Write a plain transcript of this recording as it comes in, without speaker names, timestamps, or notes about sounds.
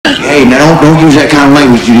Hey, now don't use that kind of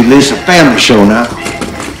language, Judy. This is a family show now.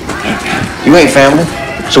 You ain't family,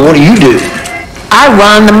 so what do you do? I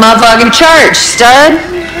run the motherfucking church, stud.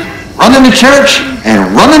 Running the church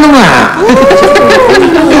and running around.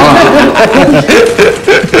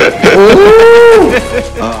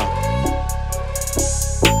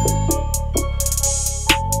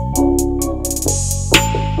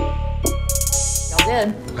 Y'all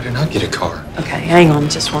did. I did not get a car. Okay, hang on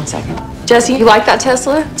just 1 second. Jesse, you like that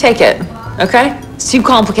Tesla? Take it, okay? It's too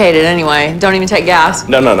complicated anyway. Don't even take gas.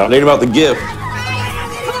 No. It ain't about the gift.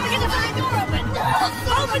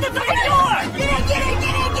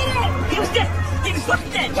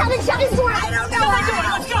 Shut his door! I don't know!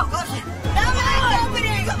 Let's go! No, open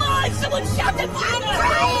it! Come on! Someone shut the door! I'm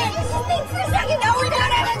trying! Think for a second! No, we're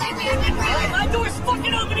not! My door's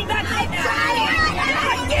fucking opening back right now!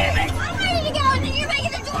 God damn it! I'm ready to go! You're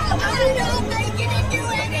making the door open! I don't think you didn't do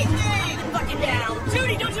anything! Fucking down!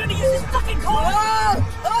 Judy, don't you know to use this fucking car?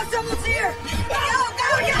 Oh, someone's here! Go!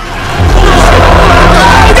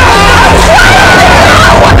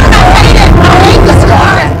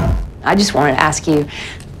 I just wanted to ask you,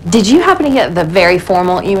 did you happen to get the very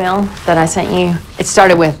formal email that I sent you? It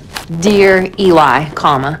started with, Dear Eli,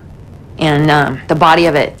 comma, and the body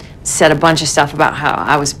of it said a bunch of stuff about how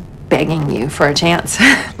I was begging you for a chance.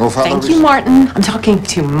 No, Thank you, Martin. I'm talking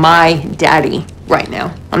to my daddy right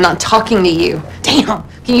now. I'm not talking to you. Damn,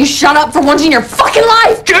 can you shut up for once in your fucking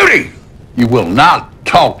life? Judy! You will not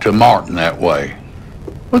talk to Martin that way.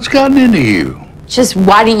 What's gotten into you? Just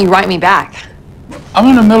why didn't you write me back? I'm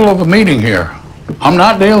in the middle of a meeting here. I'm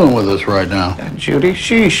not dealing with this right now. Judy,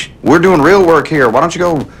 sheesh. We're doing real work here. Why don't you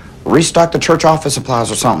go restock the church office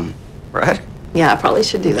supplies or something, right? Yeah, I probably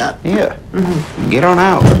should do that. Yeah. Get on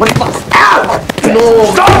out. Stop it!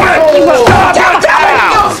 Stop it!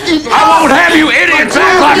 I won't have you idiots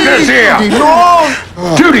act like this here!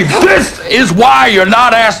 Judy, this is why you're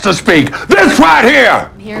not asked to speak. This right here!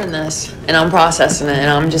 I'm hearing this, and I'm processing it, and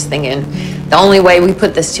I'm just thinking, the only way we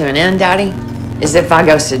put this to an end, Daddy, is if I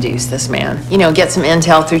go seduce this man. You know, get some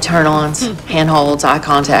intel through turn-ons, handholds, eye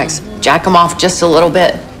contacts, jack him off just a little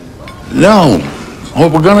bit. No.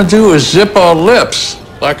 What we're gonna do is zip our lips,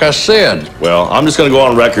 like I said. Well, I'm just gonna go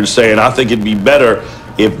on record saying I think it'd be better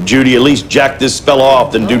if Judy at least jacked this fella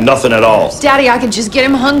off than do nothing at all. Daddy, I could just get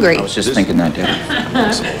him hungry. I was just thinking that,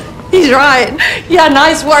 Dad. He's right. Yeah,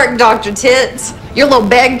 nice work, Dr. Tits. Your little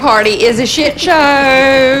beg party is a shit show.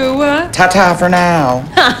 Ta-ta for now.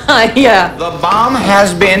 Yeah. The bomb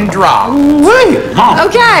has been dropped.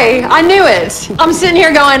 Okay, I knew it. I'm sitting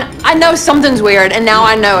here going, I know something's weird, and now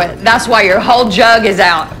I know it. That's why your whole jug is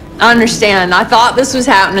out. I understand. I thought this was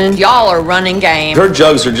happening. Y'all are running game. Her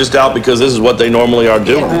jugs are just out because this is what they normally are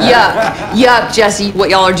doing. Yuck, Jesse. What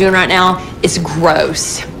y'all are doing right now is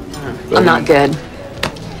gross. I'm not good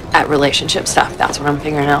at relationship stuff. That's what I'm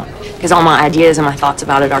figuring out. Because all my ideas and my thoughts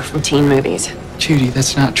about it are from teen movies. Judy,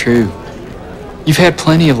 that's not true. You've had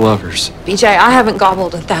plenty of lovers. BJ, I haven't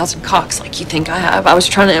gobbled 1,000 cocks like you think I have. I was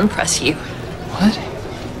trying to impress you. What?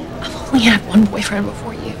 I've only had one boyfriend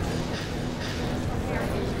before you.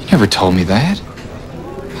 You never told me that.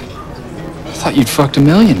 I thought you'd fucked a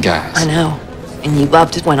million guys. I know. And you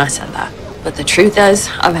loved it when I said that. But the truth is,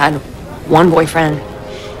 I've had one boyfriend,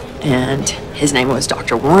 and his name was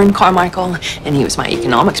Dr. Warren Carmichael, and he was my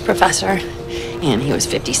economics professor, and he was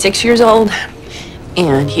 56 years old,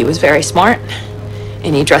 and he was very smart,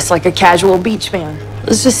 and he dressed like a casual beach man.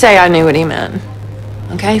 Let's just say I knew what he meant.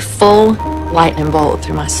 Okay? Full lightning bolt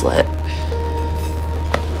through my slit.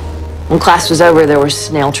 When class was over, there were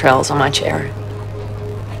snail trails on my chair.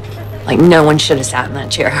 Like, no one should have sat in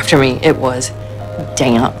that chair after me. It was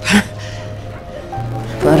damp.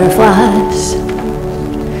 Butterflies.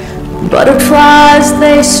 Butterflies,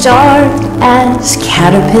 they start as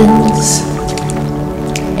caterpillars.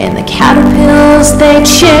 And the caterpillars, they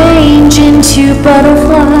change into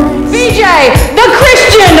butterflies. BJ, the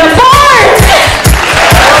Christian farts!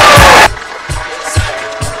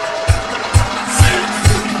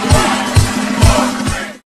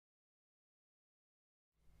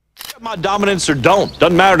 My dominance or don't,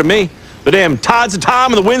 doesn't matter to me. The damn tides of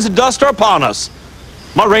time and the winds of dust are upon us.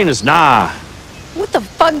 My reign is nigh. What the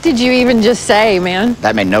fuck did you even just say, man?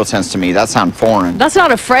 That made no sense to me. That sounded foreign. That's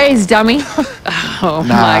not a phrase, dummy. Oh, my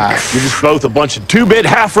God. You're just both a bunch of two-bit,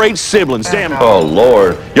 half-rate siblings, damn. Oh,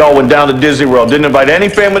 Lord. Y'all went down to Disney World, didn't invite any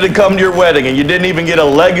family to come to your wedding, and you didn't even get a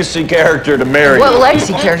legacy character to marry. What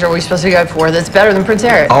legacy character are we supposed to go for that's better than Prince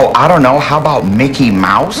Eric? Oh, I don't know. How about Mickey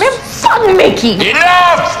Mouse? Man, fuck Mickey.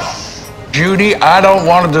 Enough! Judy, I don't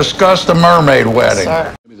want to discuss the mermaid wedding.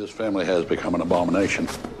 Sorry. Maybe this family has become an abomination.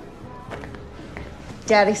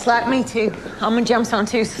 Daddy, slap me too. I'm a gemstone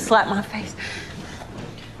too, so slap my face.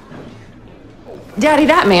 Daddy,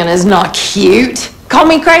 that man is not cute. Call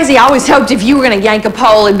me crazy. I always hoped if you were gonna yank a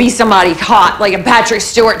pole, it'd be somebody hot, like a Patrick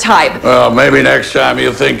Stewart type. Well, maybe next time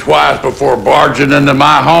you'll think twice before barging into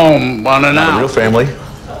my home unannounced. Real family.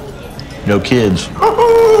 No kids.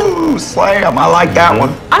 Ooh, slam. I like that one.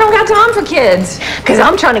 I don't got time for kids, because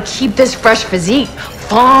I'm trying to keep this fresh physique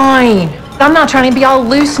fine. I'm not trying to be all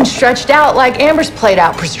loose and stretched out like Amber's played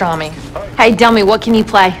out pastrami. Hey, Dummy, what can you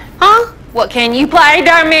play? Huh? What can you play,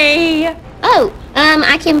 Dummy? Oh,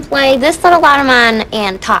 I can play This Little Light of Mine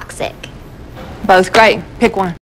and Toxic. Both great. Pick one.